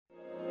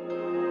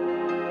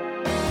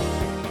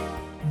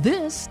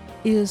This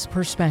is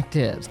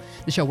Perspectives,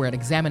 the show where an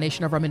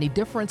examination of our many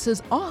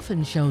differences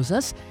often shows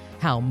us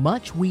how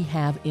much we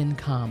have in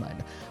common.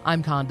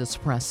 I'm Candace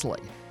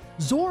Presley.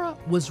 Zora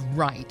was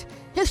right.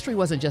 History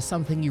wasn't just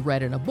something you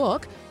read in a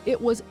book, it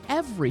was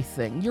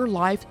everything your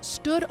life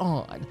stood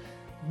on.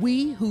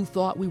 We who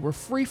thought we were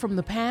free from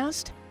the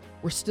past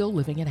were still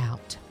living it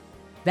out.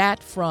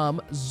 That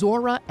from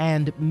Zora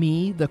and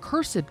Me, The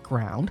Cursed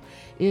Ground.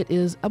 It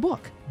is a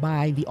book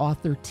by the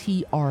author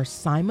T.R.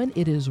 Simon.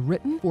 It is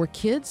written for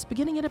kids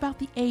beginning at about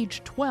the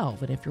age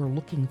 12. And if you're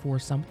looking for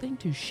something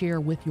to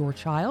share with your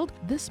child,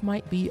 this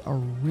might be a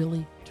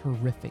really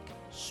terrific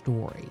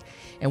story.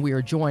 And we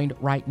are joined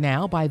right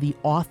now by the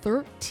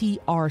author,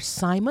 T.R.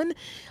 Simon.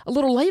 A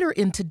little later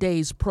in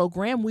today's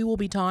program, we will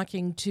be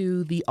talking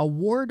to the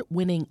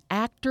award-winning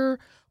actor,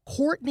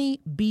 Courtney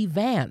B.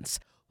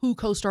 Vance, who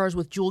co-stars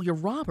with Julia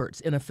Roberts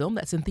in a film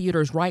that's in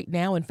theaters right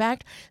now. In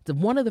fact, it's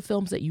one of the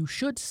films that you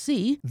should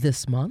see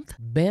this month,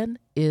 Ben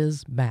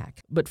is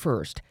Back. But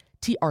first,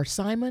 T.R.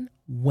 Simon,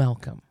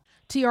 welcome.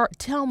 T.R.,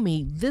 tell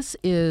me, this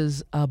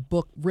is a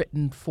book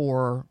written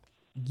for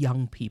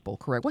young people,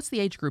 correct? What's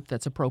the age group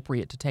that's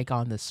appropriate to take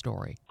on this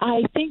story?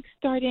 I think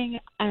starting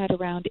at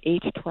around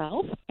age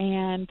 12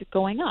 and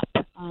going up.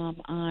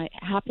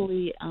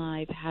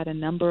 I've had a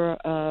number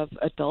of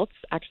adults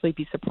actually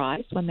be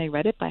surprised when they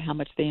read it by how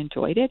much they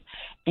enjoyed it.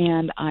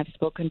 And I've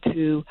spoken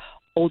to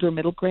older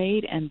middle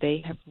grade, and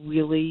they have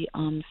really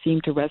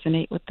seemed to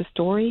resonate with the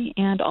story,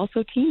 and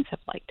also teens have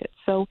liked it.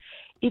 So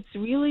it's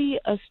really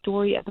a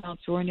story about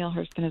Zora Neale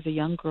Hurston as a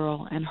young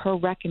girl and her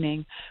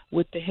reckoning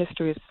with the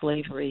history of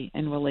slavery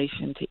in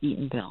relation to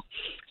Eatonville.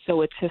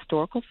 So it's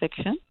historical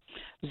fiction.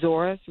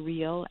 Zora's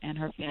real, and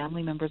her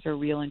family members are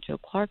real, and Joe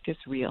Clark is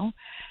real.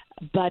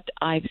 But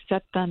I've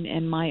set them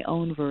in my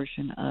own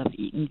version of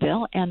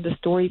Eatonville, and the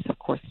story is, of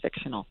course,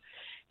 fictional.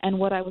 And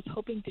what I was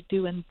hoping to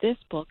do in this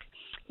book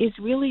is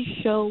really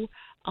show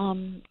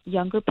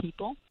younger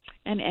people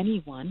and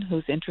anyone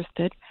who's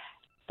interested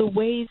the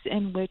ways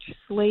in which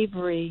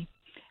slavery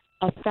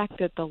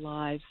affected the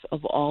lives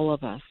of all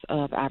of us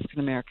of African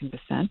American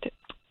descent,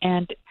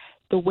 and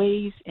the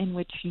ways in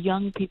which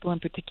young people in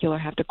particular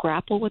have to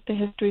grapple with the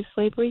history of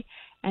slavery,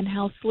 and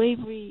how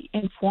slavery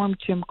informed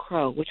Jim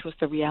Crow, which was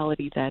the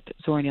reality that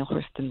Zora Neale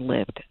Hurston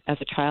lived as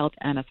a child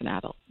and as an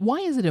adult. Why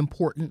is it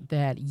important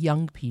that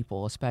young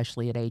people,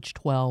 especially at age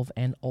 12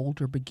 and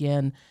older,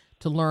 begin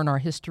to learn our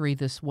history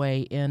this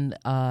way in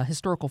a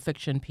historical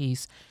fiction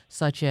piece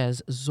such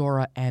as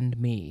Zora and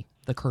Me,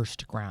 The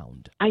Cursed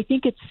Ground? I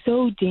think it's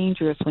so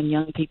dangerous when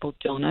young people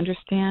don't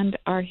understand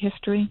our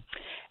history,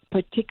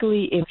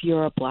 particularly if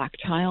you're a black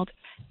child,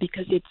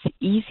 because it's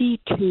easy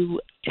to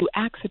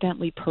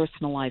accidentally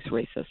personalize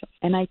racism.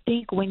 And I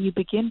think when you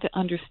begin to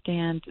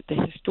understand the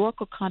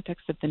historical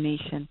context of the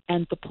nation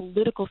and the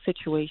political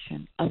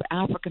situation of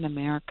African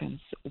Americans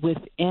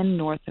within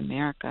North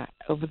America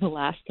over the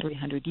last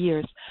 300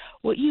 years,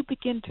 what you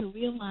begin to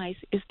realize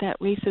is that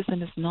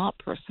racism is not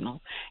personal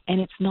and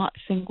it's not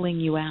singling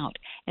you out.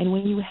 And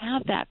when you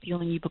have that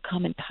feeling, you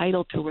become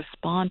entitled to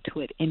respond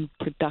to it in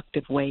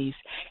productive ways,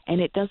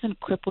 and it doesn't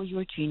cripple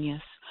your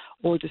genius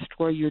or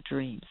destroy your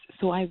dreams.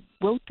 So I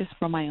wrote this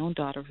for my own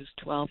daughter who's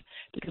 12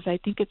 because I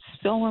think it's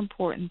so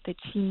important that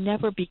she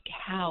never be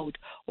cowed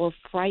or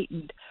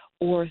frightened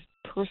or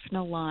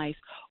personalized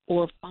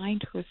or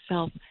find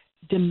herself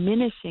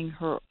diminishing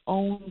her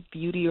own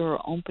beauty or her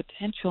own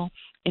potential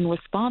in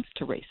response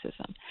to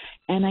racism.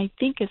 And I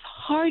think as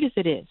hard as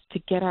it is to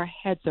get our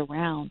heads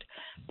around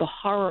the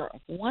horror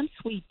of once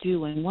we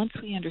do and once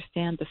we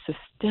understand the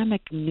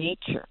systemic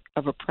nature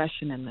of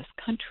oppression in this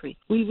country,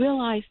 we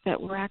realize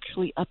that we're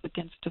actually up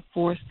against a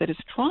force that is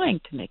trying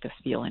to make us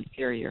feel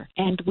inferior.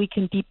 And we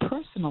can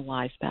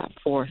depersonalize that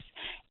force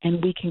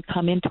and we can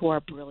come into our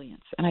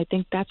brilliance. And I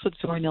think that's what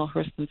Zora Neale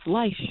Hurston's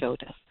life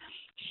showed us.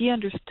 She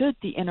understood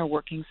the inner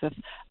workings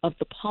of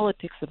the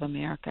politics of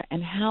America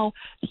and how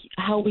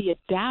we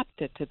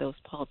adapted to those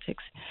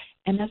politics.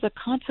 And as a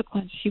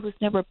consequence, she was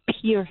never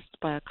pierced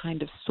by a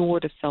kind of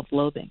sword of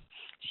self-loathing.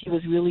 She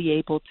was really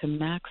able to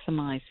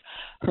maximize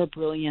her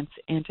brilliance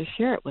and to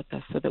share it with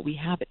us so that we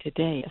have it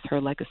today as her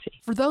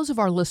legacy. For those of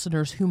our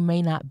listeners who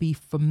may not be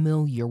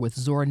familiar with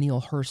Zora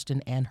Neale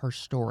Hurston and her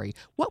story,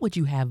 what would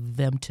you have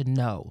them to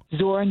know?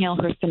 Zora Neale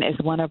Hurston is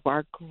one of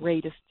our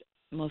greatest,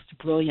 most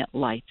brilliant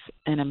lights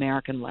in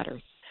American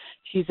letters.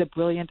 She's a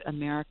brilliant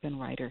American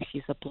writer.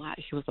 She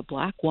was a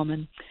black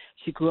woman.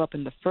 She grew up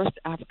in the first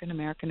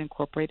African-American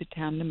incorporated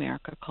town in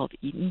America called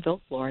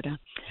Eatonville, Florida.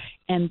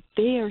 And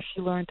there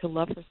she learned to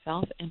love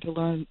herself and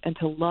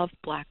to love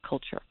black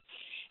culture.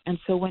 And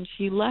so when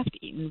she left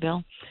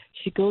Eatonville,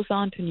 she goes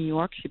on to New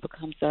York. She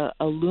becomes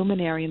a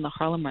luminary in the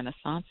Harlem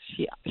Renaissance.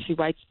 She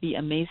writes the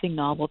amazing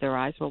novel Their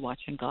Eyes Were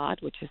Watching God,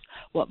 which is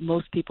what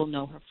most people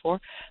know her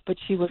for. But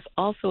she was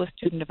also a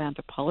student of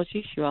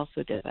anthropology. She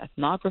also did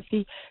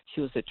ethnography. She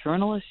was a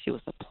journalist. She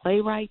was a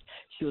playwright.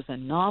 She was a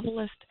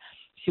novelist.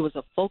 She was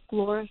a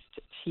folklorist.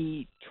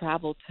 She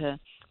traveled to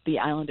the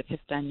island of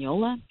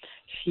Hispaniola.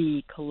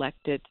 She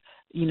collected,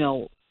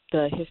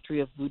 the history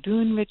of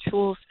voodoo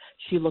rituals.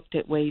 She looked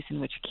at ways in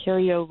which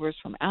carryovers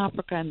from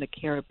Africa and the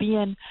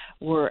Caribbean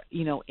were,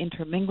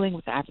 intermingling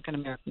with African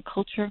American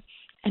culture.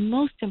 And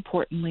most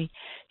importantly,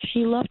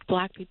 she loved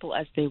Black people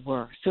as they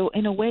were. So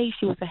in a way,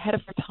 she was ahead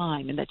of her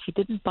time in that she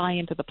didn't buy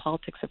into the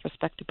politics of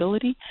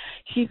respectability.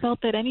 She felt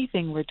that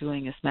anything we're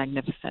doing is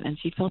magnificent, and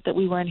she felt that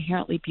we were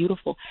inherently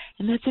beautiful.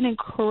 And that's an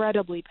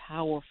incredibly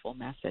powerful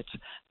message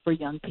for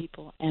young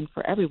people and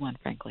for everyone,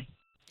 frankly.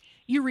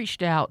 You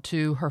reached out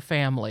to her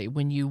family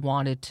when you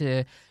wanted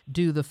to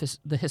do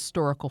the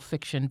historical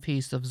fiction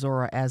piece of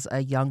Zora as a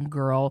young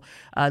girl.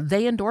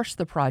 They endorsed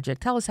the project.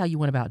 Tell us how you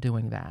went about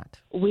doing that.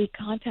 We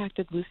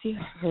contacted Lucy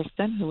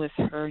Hurston, who is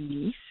her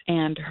niece,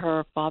 and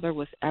her father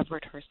was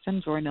Everett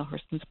Hurston, Zora Neale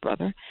Hurston's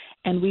brother.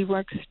 And we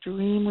were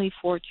extremely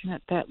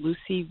fortunate that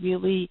Lucy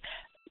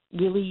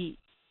really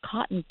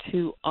cottoned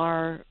to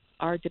our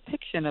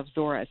depiction of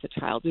Zora as a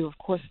child. We were, of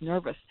course,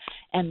 nervous.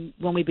 And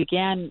when we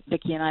began,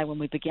 Vicki and I, when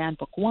we began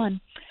book one,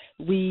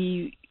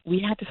 we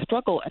had to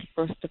struggle at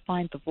first to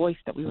find the voice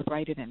that we would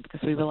write it in, because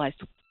we realized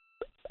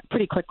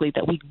pretty quickly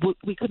that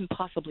we couldn't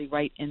possibly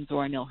write in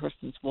Zora Neale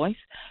Hurston's voice.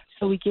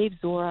 So we gave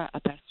Zora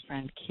a best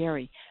friend,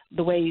 Carrie,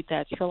 the way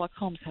that Sherlock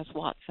Holmes has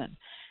Watson.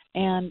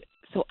 And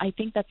so I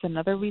think that's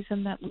another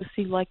reason that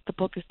Lucy liked the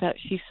book, is that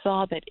she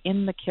saw that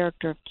in the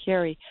character of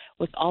Carrie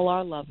was all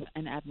our love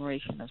and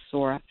admiration of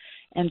Zora.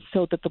 And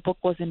so that the book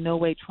was in no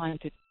way trying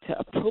to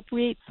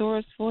appropriate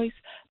Zora's voice,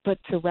 but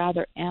to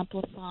rather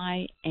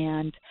amplify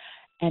and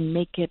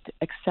make it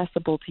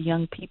accessible to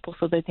young people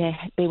so that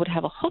they would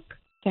have a hook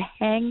to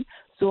hang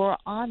Zora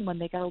on when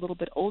they got a little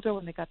bit older,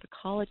 when they got to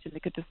college, and they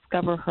could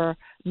discover her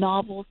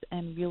novels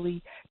and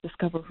really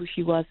discover who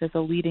she was as a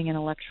leading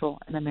intellectual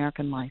in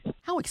American life.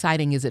 How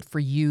exciting is it for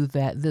you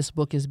that this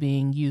book is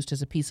being used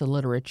as a piece of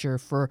literature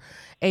for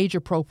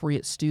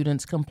age-appropriate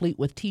students, complete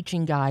with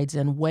teaching guides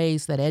and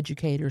ways that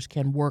educators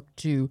can work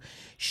to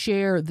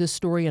share this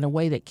story in a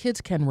way that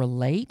kids can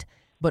relate,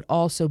 but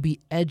also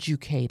be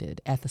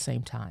educated at the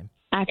same time?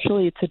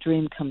 Actually, it's a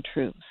dream come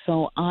true.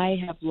 So I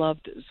have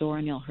loved Zora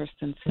Neale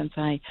Hurston since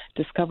I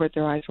discovered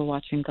Their Eyes Were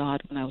Watching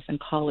God when I was in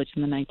college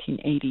in the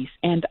 1980s.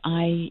 And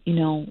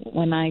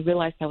when I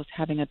realized I was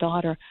having a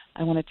daughter,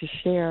 I wanted to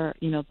share,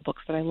 the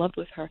books that I loved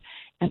with her.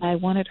 And I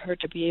wanted her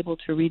to be able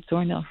to read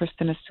Zora Neale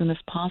Hurston as soon as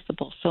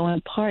possible. So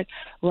in part,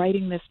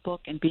 writing this book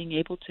and being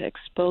able to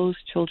expose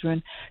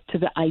children to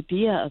the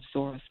idea of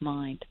Zora's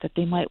mind, that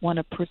they might want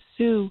to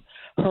pursue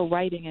her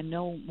writing and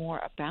know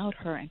more about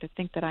her, and to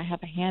think that I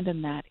have a hand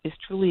in that is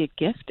truly a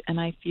gift.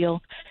 And I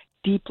feel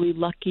deeply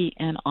lucky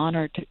and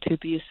honored to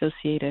be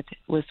associated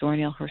with Zora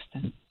Neale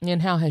Hurston.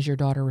 And how has your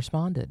daughter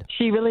responded?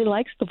 She really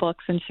likes the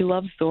books, and she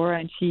loves Zora,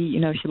 and she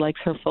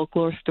likes her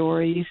folklore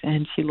stories,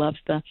 and she loves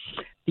the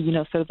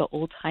sort of the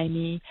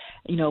old-timey,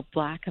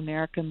 Black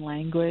American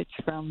language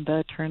from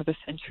the turn of the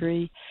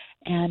century.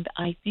 And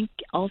I think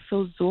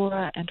also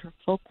Zora and her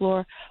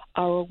folklore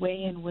are a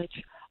way in which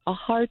a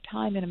hard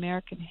time in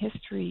American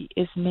history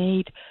is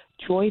made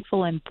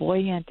joyful and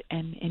buoyant,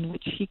 and in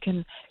which she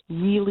can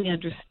really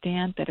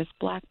understand that as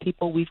Black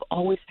people, we've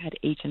always had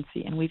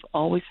agency, and we've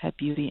always had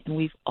beauty, and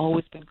we've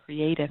always been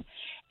creative.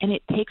 And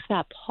it takes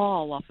that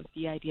pall off of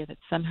the idea that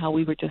somehow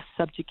we were just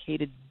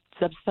subjugated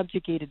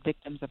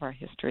victims of our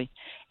history.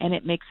 And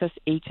it makes us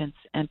agents,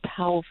 and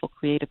powerful,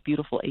 creative,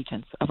 beautiful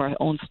agents of our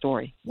own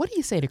story. What do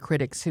you say to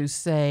critics who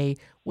say,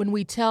 when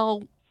we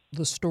tell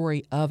the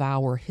story of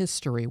our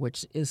history,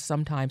 which is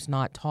sometimes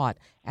not taught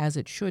as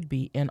it should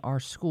be in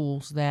our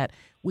schools, that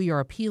we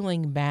are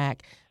peeling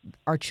back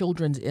our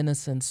children's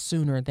innocence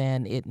sooner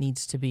than it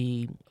needs to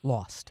be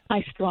lost?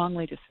 I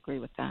strongly disagree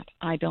with that.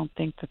 I don't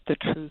think that the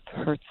truth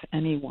hurts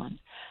anyone.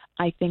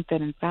 I think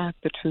that, in fact,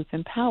 the truth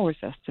empowers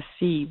us to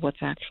see what's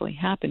actually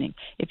happening.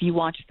 If you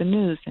watch the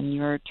news and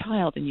you're a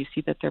child and you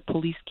see that there are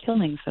police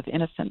killings of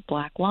innocent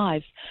Black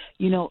lives,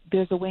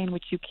 there's a way in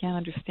which you can't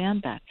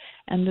understand that.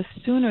 And the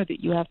sooner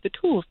that you have the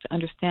tools to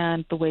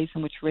understand the ways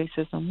in which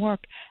racism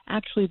works,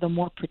 actually the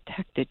more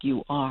protected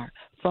you are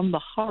from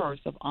the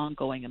horrors of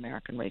ongoing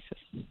American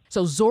racism.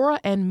 So Zora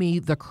and Me,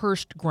 The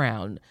Cursed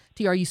Ground.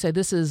 TR, you say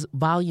this is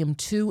volume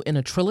 2 in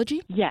a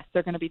trilogy? Yes,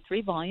 there are going to be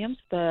 3 volumes.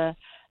 The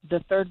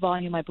third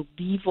volume, I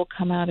believe, will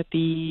come out at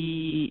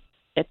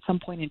some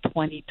point in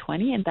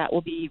 2020, and that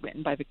will be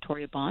written by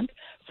Victoria Bond.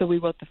 So we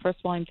wrote the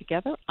first volume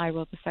together. I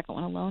wrote the second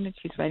one alone, and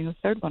she's writing the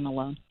third one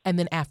alone. And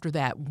then after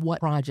that, what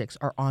projects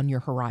are on your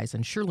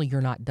horizon? Surely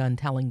you're not done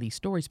telling these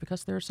stories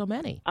because there are so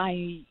many.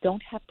 I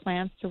don't have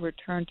plans to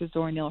return to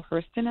Zora Neale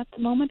Hurston at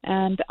the moment,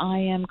 and I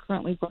am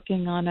currently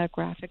working on a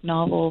graphic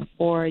novel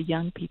for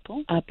young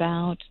people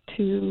about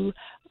 2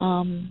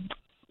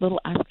 little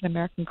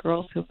African-American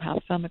girls who have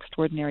some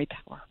extraordinary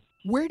power.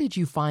 Where did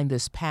you find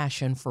this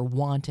passion for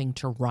wanting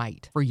to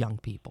write for young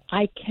people?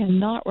 I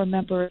cannot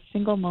remember a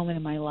single moment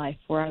in my life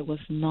where I was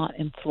not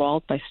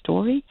enthralled by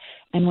story.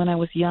 And when I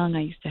was young,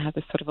 I used to have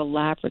this sort of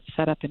elaborate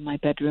setup in my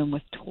bedroom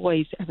with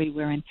toys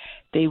everywhere, and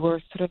they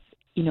were sort of,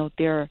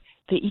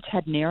 they each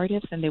had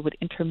narratives and they would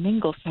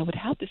intermingle. So I would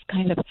have this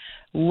kind of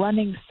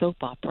running soap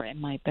opera in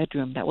my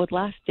bedroom that would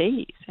last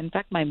days. In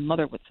fact, my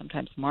mother would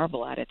sometimes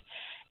marvel at it.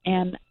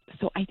 And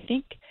so I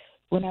think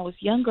when I was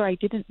younger, I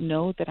didn't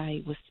know that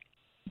I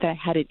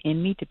had it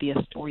in me to be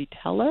a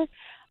storyteller,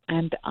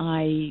 and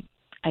I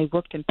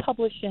worked in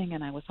publishing,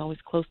 and I was always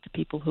close to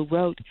people who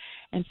wrote.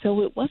 And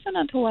so it wasn't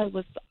until I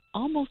was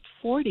almost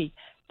 40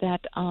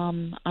 that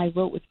I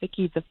wrote with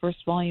Vicki the first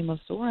volume of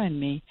Zora and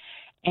Me,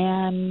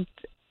 and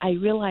I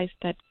realized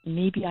that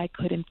maybe I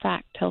could, in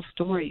fact, tell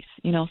stories.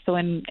 So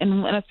in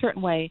a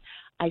certain way,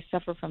 I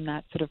suffer from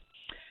that sort of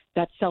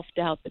that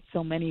self-doubt that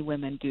so many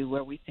women do,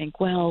 where we think,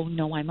 well,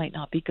 no, I might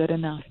not be good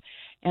enough.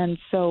 And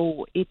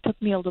so it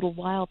took me a little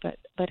while,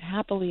 but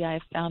happily I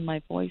have found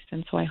my voice,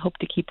 and so I hope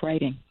to keep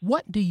writing.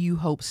 What do you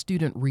hope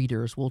student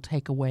readers will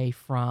take away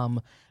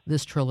from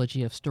this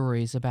trilogy of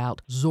stories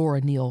about Zora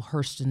Neale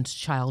Hurston's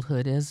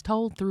childhood as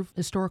told through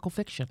historical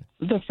fiction?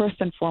 The first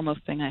and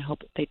foremost thing I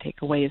hope they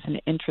take away is an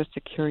interest,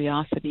 a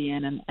curiosity,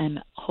 and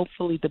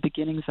hopefully the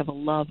beginnings of a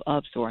love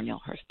of Zora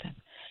Neale Hurston.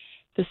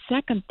 The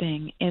second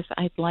thing is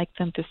I'd like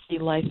them to see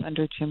life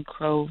under Jim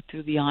Crow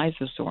through the eyes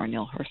of Zora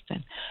Neale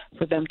Hurston,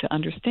 for them to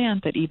understand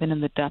that even in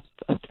the depth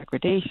of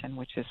degradation,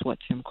 which is what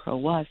Jim Crow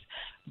was,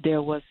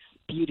 there was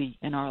beauty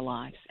in our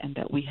lives, and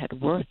that we had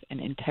worth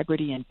and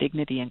integrity and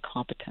dignity and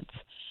competence.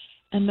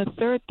 And the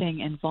third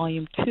thing in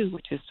Volume 2,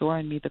 which is Zora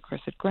and Me, The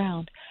Cursed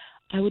Ground,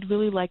 I would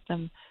really like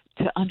them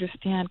to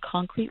understand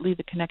concretely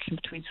the connection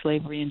between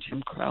slavery and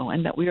Jim Crow,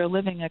 and that we are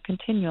living a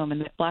continuum,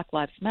 and that Black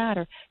Lives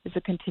Matter is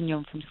a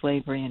continuum from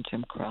slavery and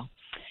Jim Crow.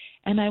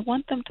 And I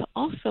want them to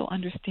also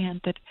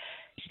understand that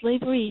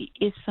slavery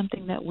is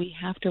something that we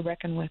have to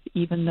reckon with,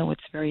 even though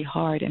it's very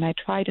hard. And I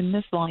tried in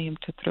this volume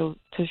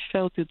to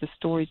show through the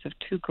stories of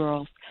two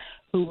girls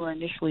who were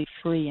initially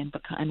free,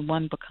 and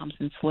one becomes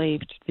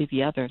enslaved to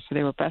the other. So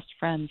they were best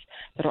friends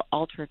that are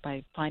altered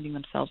by finding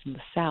themselves in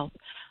the South.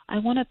 I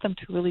wanted them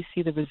to really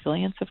see the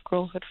resilience of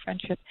girlhood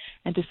friendship,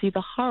 and to see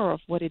the horror of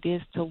what it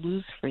is to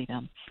lose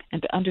freedom,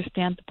 and to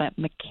understand the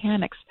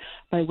mechanics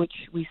by which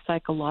we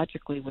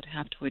psychologically would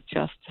have to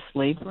adjust to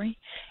slavery.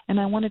 And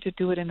I wanted to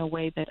do it in a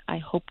way that I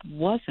hope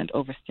wasn't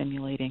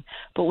overstimulating,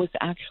 but was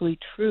actually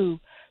true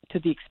to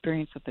the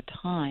experience of the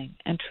time,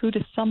 and true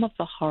to some of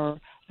the horror,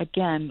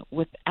 again,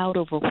 without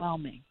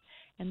overwhelming.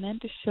 And then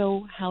to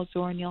show how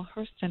Zora Neale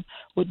Hurston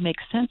would make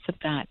sense of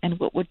that, and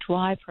what would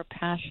drive her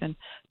passion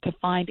to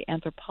find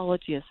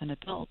anthropology as an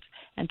adult,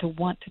 and to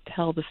want to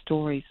tell the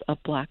stories of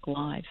Black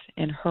lives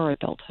in her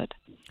adulthood.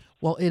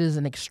 Well, it is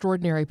an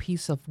extraordinary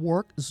piece of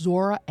work,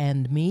 Zora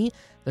and Me,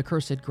 The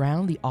Cursed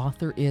Ground. The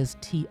author is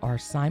T.R.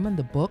 Simon.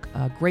 The book,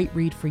 a great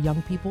read for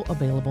young people,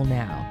 available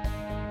now.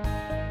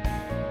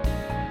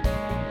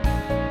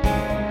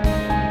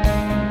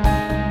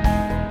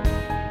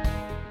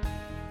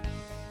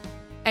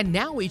 And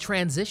now we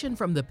transition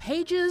from the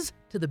pages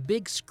to the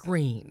big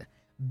screen.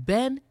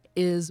 Ben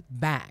is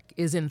Back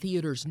is in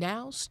theaters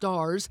now,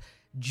 stars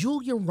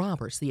Julia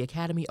Roberts, the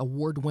Academy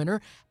Award winner,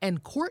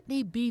 and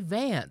Courtney B.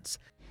 Vance.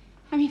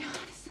 I mean,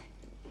 honestly,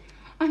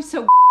 I'm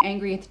so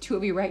angry at the two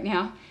of you right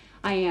now.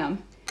 I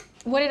am.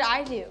 What did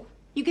I do?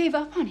 You gave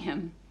up on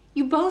him.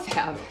 You both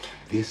have.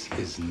 This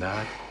is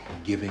not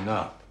giving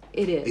up.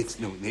 It is.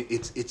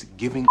 It's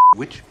giving,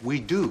 which we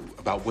do,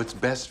 about what's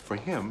best for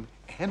him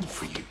and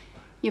for you.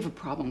 You have a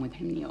problem with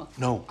him, Neil.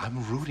 No,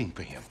 I'm rooting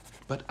for him,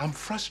 but I'm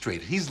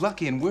frustrated. He's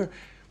lucky, and we're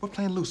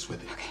playing loose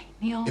with it. Okay,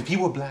 Neil. If he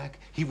were Black,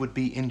 he would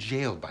be in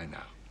jail by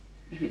now.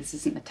 Maybe this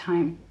isn't the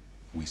time.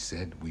 We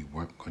said we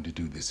weren't going to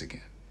do this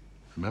again.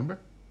 Remember?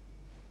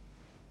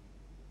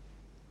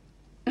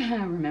 I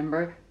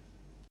remember.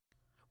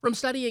 From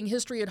studying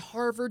history at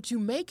Harvard to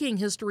making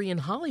history in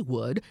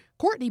Hollywood,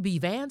 Courtney B.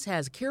 Vance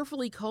has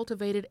carefully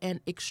cultivated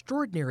an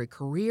extraordinary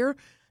career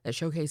that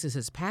showcases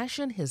his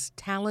passion, his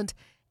talent,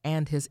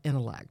 and his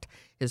intellect.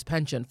 His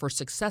penchant for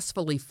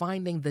successfully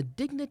finding the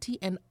dignity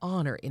and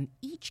honor in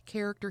each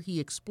character he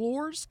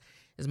explores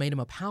has made him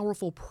a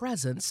powerful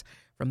presence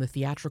from the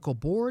theatrical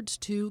boards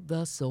to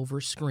the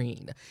silver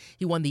screen.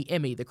 He won the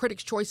Emmy, the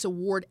Critics' Choice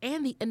Award,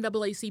 and the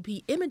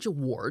NAACP Image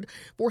Award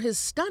for his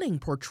stunning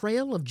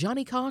portrayal of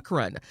Johnny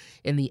Cochran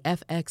in the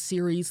FX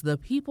series The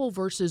People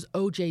vs.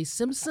 O.J.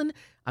 Simpson,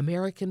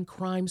 American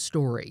Crime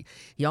Story.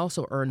 He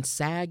also earned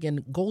SAG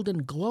and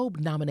Golden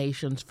Globe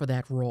nominations for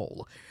that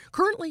role.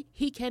 Currently,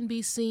 he can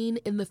be seen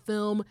in the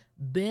film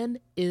Ben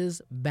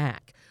is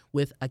Back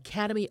with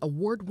Academy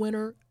Award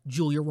winner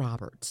Julia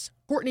Roberts.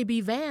 Courtney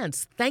B.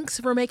 Vance, thanks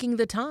for making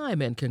the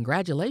time, and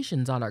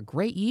congratulations on a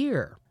great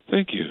year.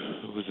 Thank you.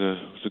 It was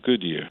a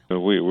good year.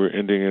 We're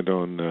ending it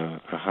on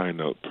a high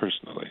note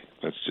personally.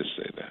 Let's just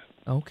say that.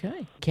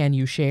 Okay. Can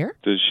you share?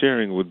 The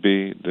sharing would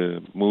be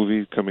the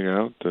movie coming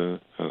out,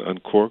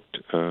 Uncorked,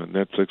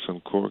 Netflix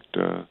Uncorked,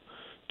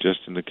 just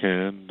in the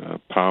can,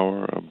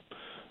 Power,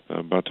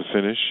 about to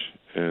finish,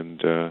 and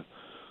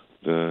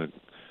the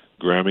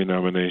Grammy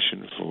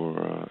nomination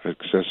for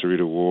Accessory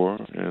to War,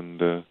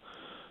 and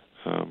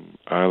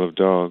Isle of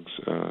Dogs,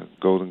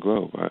 Golden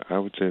Globe. I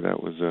would say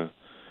that was a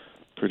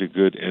pretty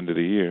good end of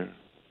the year,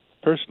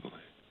 personally.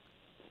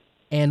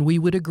 And we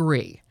would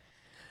agree.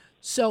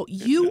 So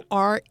you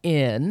are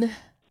in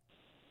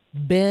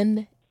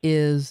Ben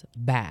is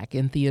Back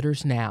in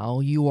theaters now.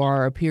 You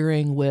are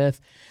appearing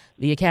with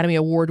The Academy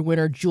Award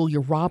winner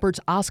Julia Roberts,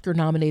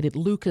 Oscar-nominated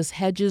Lucas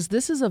Hedges.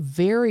 This is a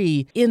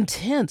very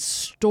intense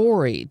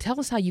story. Tell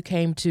us how you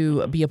came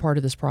to be a part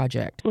of this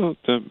project. Well,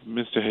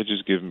 Mr.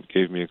 Hedges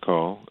gave me a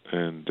call,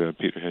 and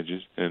Peter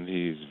Hedges, and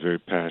he's very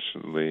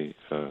passionately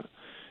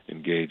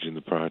engaged in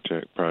the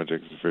project.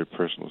 It's a very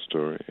personal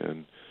story,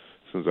 and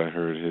as soon as I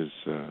heard his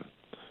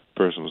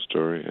personal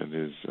story and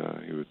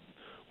he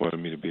wanted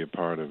me to be a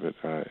part of it,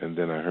 and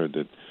then I heard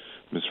that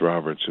Miss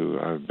Roberts, who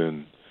I've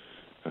been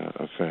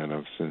a fan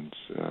of since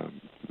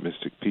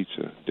Mystic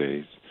Pizza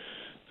days,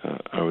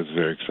 I was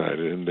very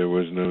excited, and there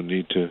was no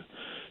need to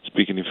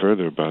speak any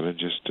further about it.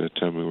 Just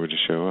tell me where to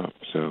show up.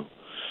 So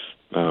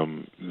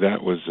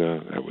that was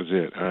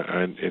it.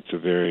 It's a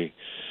very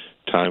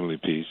timely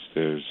piece.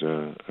 There's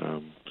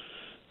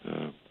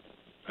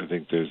I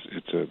think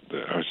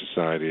our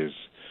society is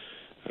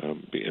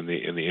in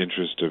the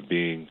interest of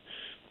being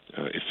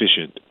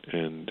efficient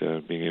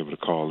and being able to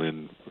call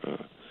in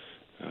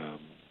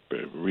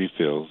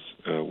refills.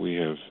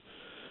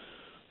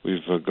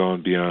 We've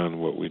gone beyond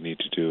what we need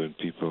to do, and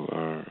people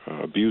are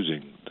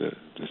abusing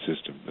the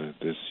system.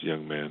 This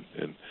young man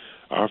in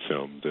our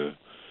film,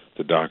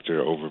 the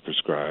doctor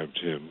overprescribed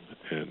him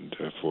and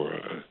for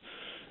a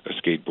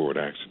skateboard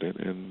accident,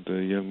 and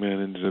the young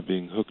man ended up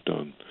being hooked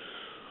on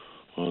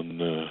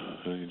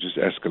just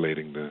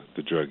escalating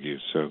the drug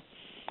use. So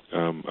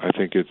I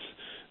think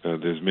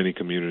there's many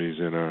communities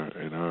in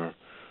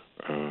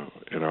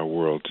our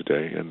world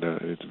today, and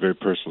it's a very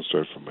personal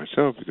story for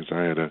myself because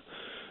I had a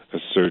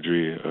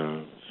surgery,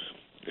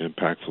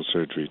 impactful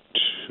surgery,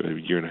 a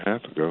year and a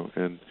half ago,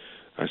 and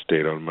I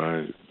stayed on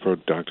my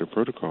doctor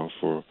protocol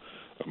for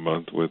a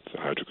month with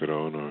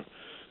hydrocodone or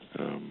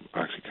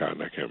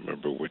Oxycontin. I can't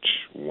remember which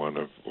one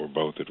or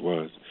both it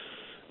was.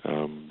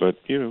 But,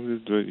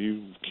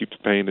 you keep the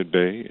pain at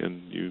bay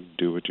and you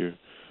do what you're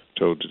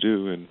told to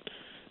do. And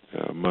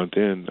a month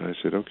in, I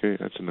said, okay,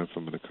 that's enough.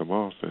 I'm going to come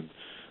off. And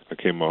I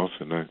came off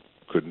and I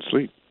couldn't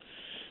sleep.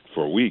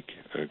 For a week,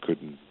 I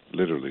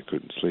literally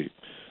couldn't sleep.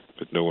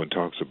 But no one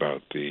talks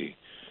about the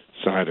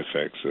side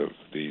effects of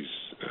these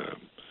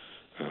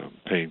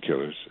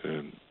painkillers.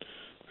 And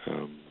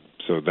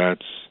so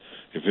that's,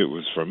 if it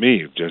was for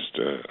me, just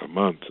a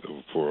month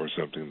for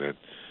something that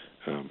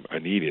I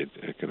needed,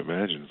 I can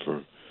imagine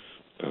for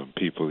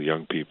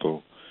young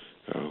people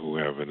who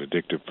have an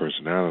addictive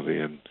personality.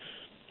 And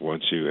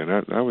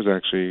I was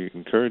actually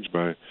encouraged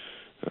by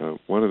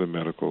one of the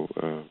medical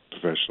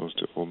professionals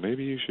to, well,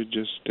 maybe you should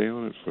just stay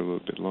on it for a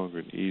little bit longer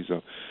and ease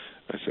up.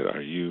 I said,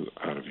 are you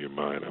out of your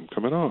mind? I'm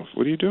coming off.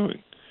 What are you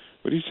doing?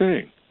 What are you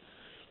saying?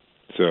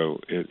 So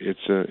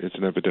it's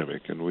an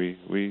epidemic, and we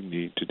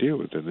need to deal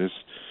with it. And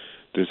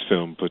this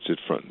film puts it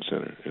front and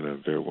center in a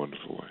very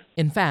wonderful way.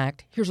 In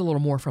fact, here's a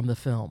little more from the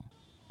film.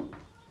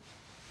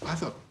 I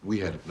thought we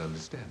had an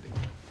understanding.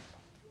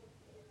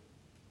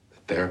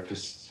 The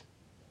therapists,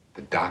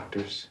 the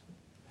doctors,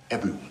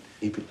 everyone,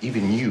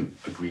 even you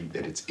agreed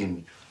that it's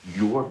in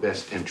your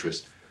best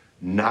interest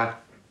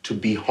not to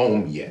be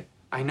home yet.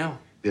 I know.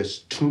 There's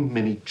too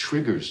many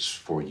triggers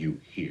for you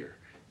here.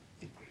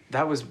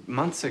 That was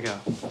months ago.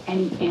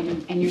 And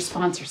your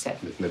sponsor said.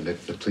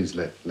 Please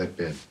let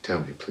Ben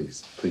tell me,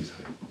 please,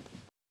 honey.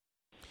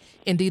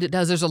 Indeed, it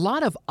does. There's a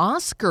lot of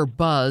Oscar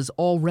buzz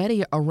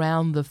already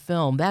around the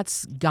film.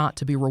 That's got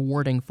to be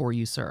rewarding for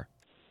you, sir.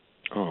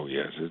 Oh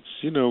yes, it's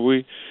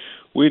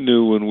we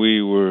knew when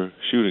we were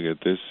shooting it.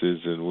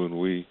 And when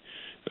we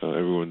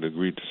everyone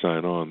agreed to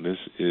sign on. This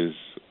is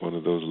one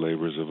of those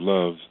labors of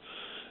love,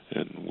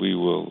 and we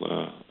will.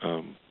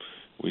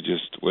 We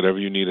just whatever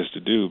you need us to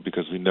do,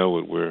 because we know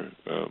what we're.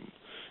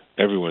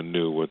 Everyone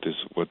knew what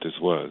this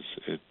was.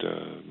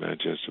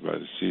 Manchester by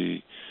the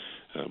Sea,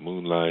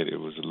 Moonlight. It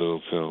was a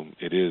little film.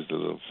 It is the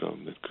little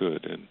film that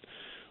could, and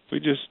we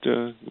just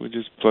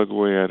plug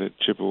away at it,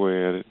 chip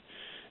away at it,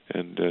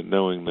 and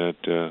knowing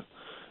that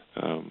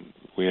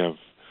we have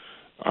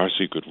our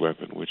secret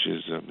weapon, which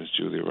is Miss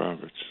Julia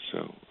Roberts,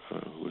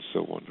 who is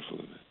so wonderful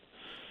in it,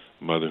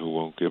 mother who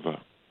won't give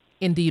up.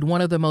 Indeed, one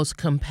of the most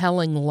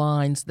compelling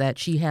lines that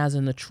she has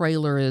in the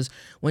trailer is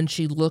when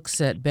she looks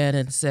at Ben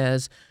and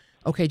says,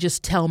 okay,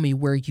 just tell me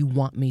where you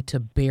want me to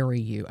bury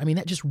you. I mean,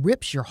 that just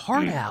rips your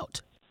heart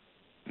out.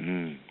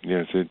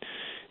 Yes,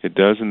 it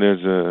does, and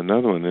there's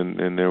another one,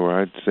 and there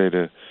were, I'd say,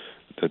 the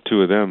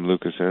two of them,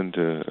 Lucas and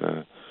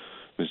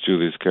Miss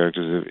Julia's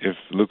characters, if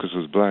Lucas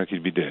was black,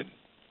 he'd be dead.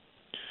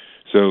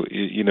 So,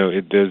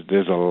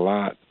 there's a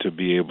lot to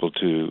be able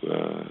to,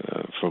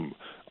 from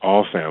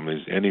all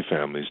families, any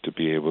families, to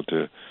be able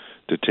to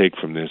take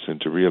from this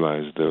and to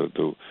realize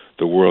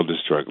the world is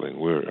struggling.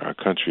 Our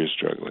country is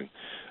struggling.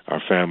 Our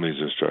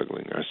families are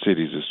struggling. Our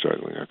cities are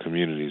struggling. Our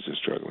communities are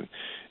struggling,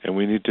 and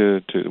we need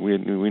to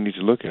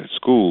look at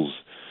schools,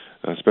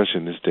 especially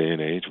in this day and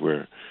age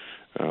where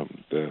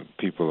the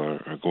people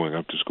are going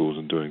up to schools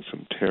and doing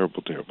some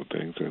terrible, terrible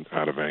things and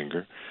out of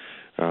anger.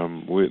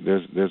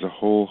 There's a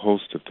whole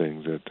host of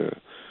things that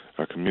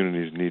our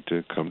communities need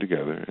to come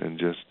together and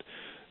just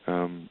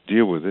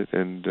deal with it,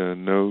 and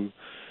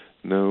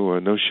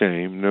no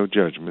shame, no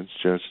judgments,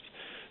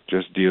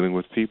 just dealing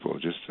with people,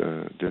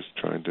 just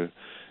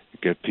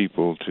get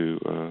people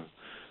to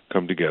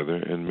come together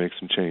and make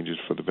some changes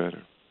for the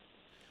better.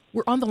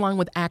 We're on the line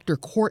with actor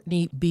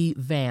Courtney B.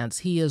 Vance.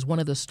 He is one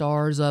of the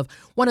stars of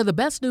one of the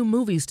best new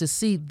movies to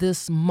see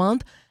this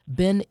month,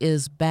 Ben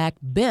is Back.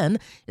 Ben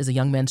is a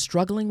young man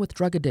struggling with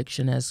drug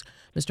addiction, as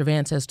Mr.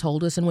 Vance has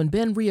told us. And when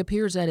Ben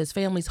reappears at his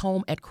family's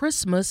home at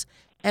Christmas,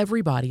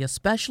 everybody,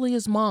 especially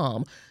his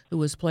mom,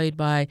 who is played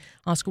by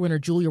Oscar winner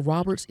Julia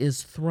Roberts,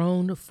 is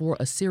thrown for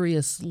a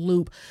serious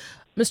loop.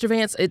 Mr.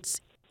 Vance,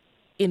 it's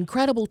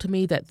incredible to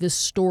me that this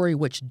story,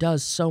 which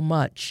does so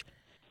much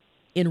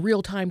in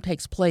real time,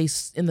 takes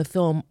place in the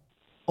film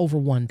over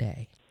one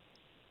day.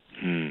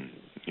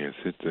 Yes,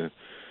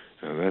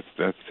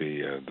 that's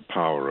the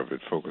power of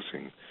it,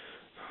 focusing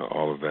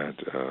all of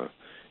that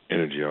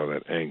energy, all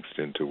that angst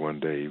into one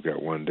day. You've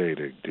got one day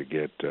to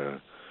get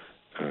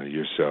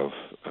yourself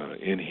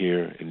in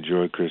here,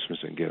 enjoy Christmas,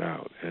 and get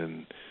out.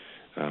 And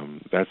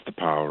that's the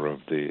power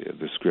of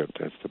the script.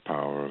 That's the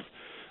power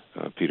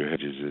of Peter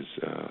Hedges'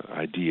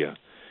 idea,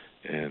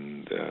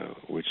 and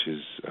which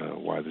is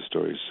why the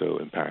story is so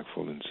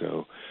impactful and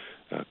so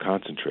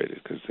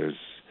concentrated, because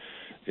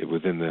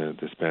within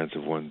the spans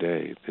of one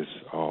day, this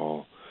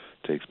all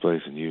takes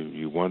place, and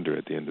you wonder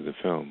at the end of the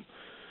film,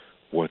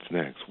 what's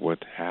next? What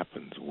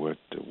happens? What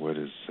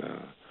is?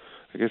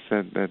 I guess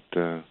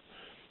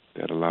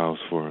that allows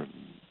for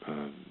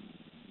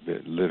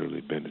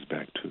literally Ben is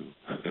back too.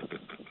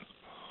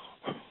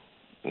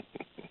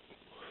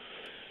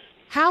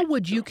 How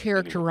would you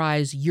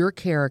characterize your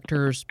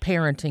character's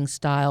parenting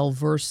style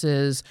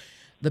versus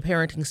the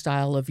parenting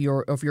style of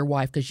your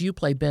wife? Because you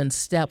play Ben's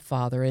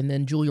stepfather, and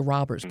then Julia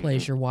Roberts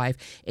plays your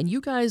wife, and you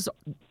guys,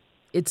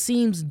 it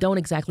seems, don't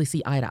exactly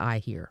see eye to eye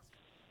here.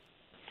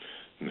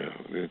 No,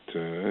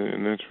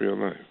 and that's real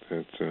life.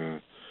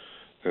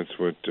 That's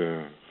what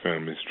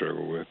families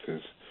struggle with.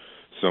 Is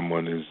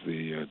someone is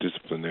the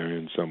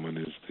disciplinarian, someone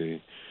is the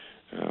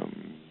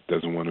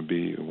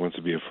wants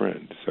to be a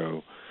friend.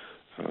 So.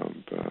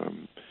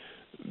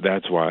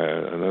 That's why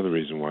another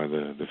reason why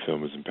the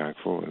film is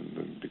impactful,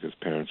 and because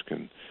parents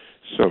can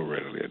so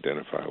readily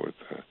identify with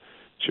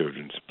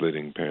children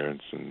splitting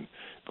parents and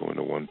going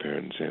to one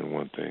parent and saying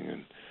one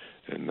thing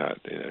and not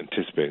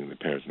anticipating the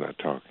parents not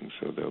talking,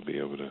 so they'll be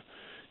able to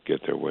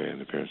get their way, and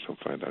the parents don't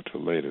find out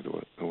till later.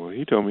 Well,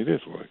 he told me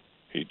this, well,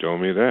 he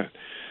told me that.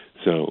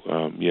 So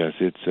yes,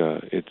 it's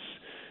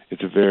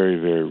a very,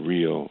 very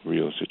real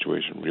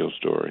situation, real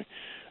story,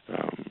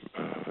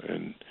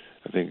 and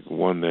I think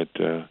one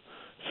that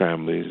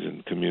families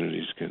and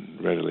communities can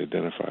readily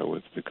identify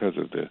with because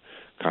of the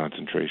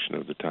concentration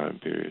of the time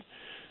period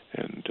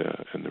and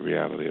the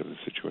reality of the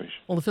situation.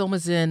 Well, the film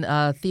is in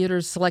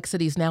theaters, select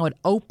cities now. It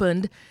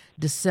opened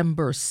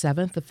December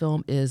 7th. The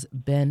film is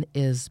Ben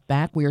is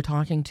Back. We are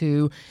talking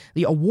to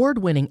the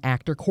award-winning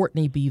actor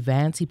Courtney B.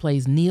 Vance. He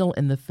plays Neil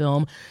in the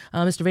film.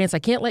 Mr. Vance, I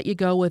can't let you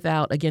go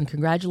without, again,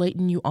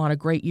 congratulating you on a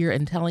great year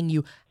and telling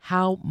you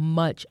how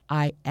much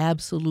I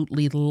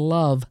absolutely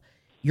love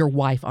your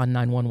wife on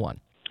 911.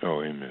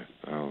 Oh, amen.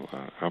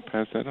 I'll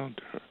pass that on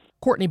to her.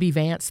 Courtney B.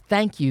 Vance,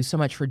 thank you so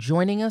much for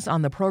joining us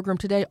on the program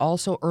today.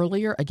 Also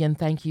earlier, again,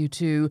 thank you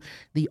to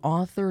the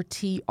author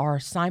T.R.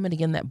 Simon.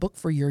 Again, that book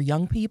for your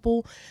young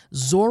people,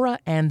 Zora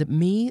and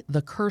Me,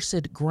 The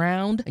Cursed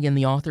Ground. Again,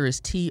 the author is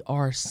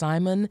T.R.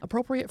 Simon,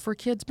 appropriate for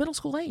kids middle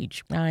school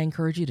age. I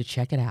encourage you to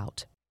check it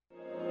out.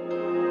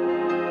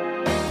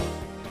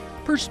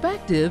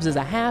 Perspectives is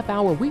a half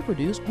hour we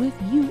produce with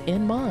you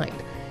in mind.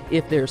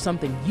 If there's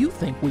something you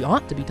think we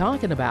ought to be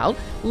talking about,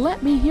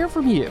 let me hear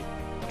from you.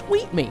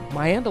 Tweet me.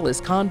 My handle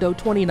is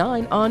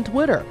Condo29 on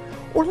Twitter,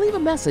 or leave a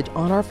message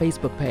on our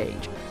Facebook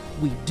page.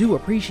 We do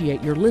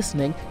appreciate your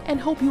listening and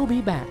hope you'll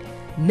be back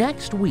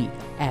next week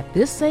at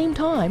this same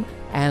time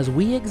as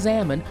we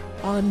examine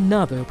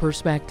another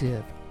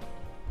perspective.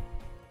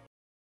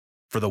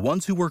 For the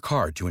ones who work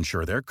hard to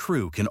ensure their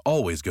crew can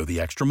always go the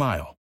extra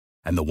mile,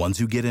 and the ones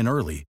who get in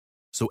early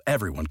so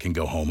everyone can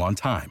go home on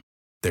time,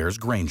 there's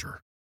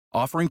Grainger,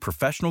 offering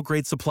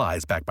professional-grade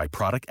supplies backed by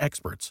product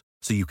experts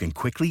so you can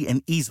quickly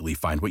and easily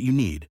find what you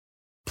need.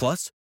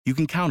 Plus, you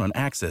can count on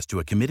access to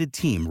a committed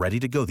team ready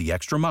to go the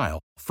extra mile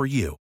for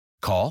you.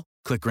 Call,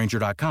 click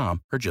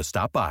Grainger.com, or just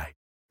stop by.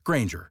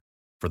 Grainger,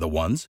 for the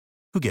ones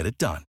who get it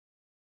done.